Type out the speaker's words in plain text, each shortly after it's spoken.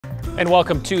And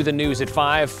welcome to the news at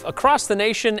 5. Across the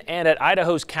nation and at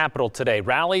Idaho's capital today,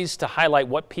 rallies to highlight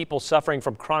what people suffering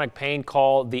from chronic pain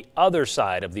call the other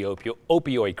side of the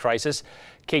opioid crisis.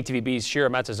 KTVB's Shira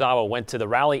Matsuzawa went to the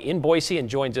rally in Boise and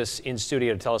joins us in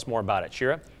studio to tell us more about it.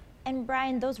 Shira? And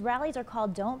Brian, those rallies are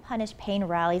called Don't Punish Pain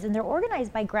rallies, and they're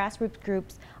organized by grassroots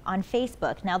groups on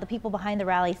Facebook. Now, the people behind the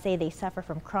rally say they suffer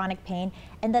from chronic pain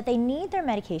and that they need their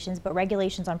medications, but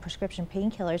regulations on prescription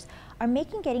painkillers are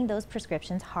making getting those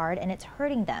prescriptions hard, and it's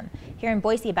hurting them. Here in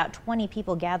Boise, about 20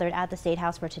 people gathered at the State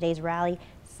House for today's rally.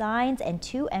 Signs and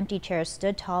 2 empty chairs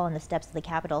stood tall on the steps of the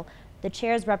Capitol. The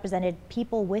chairs represented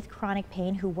people with chronic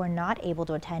pain who were not able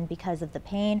to attend because of the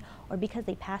pain or because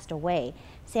they passed away.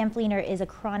 Sam Fleener is a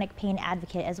chronic pain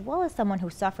advocate as well as someone who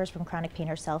suffers from chronic pain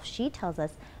herself. She tells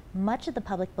us much of the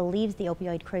public believes the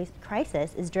opioid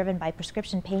crisis is driven by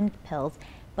prescription pain pills,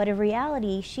 but in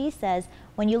reality, she says,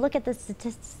 when you look at the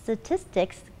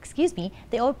statistics,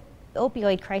 the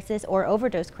opioid crisis or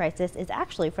overdose crisis is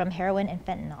actually from heroin and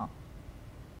fentanyl.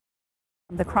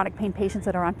 The chronic pain patients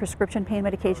that are on prescription pain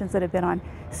medications that have been on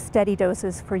steady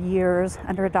doses for years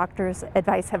under a doctor's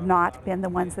advice have not been the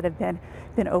ones that have been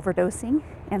overdosing.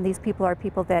 And these people are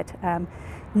people that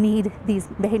need these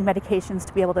pain medications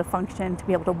to be able to function, to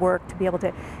be able to work, to be able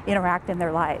to interact in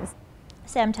their lives.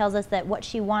 Sam tells us that what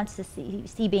she wants to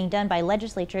see being done by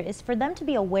legislature is for them to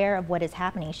be aware of what is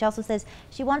happening. She also says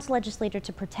she wants legislature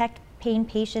to protect pain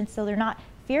patients so they're not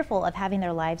fearful of having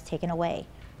their lives taken away.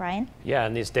 Brian? Yeah,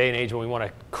 in this day and age when we want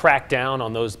to crack down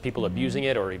on those people abusing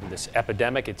it or even this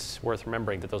epidemic, it's worth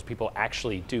remembering that those people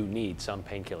actually do need some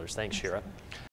painkillers. Thanks, Shira.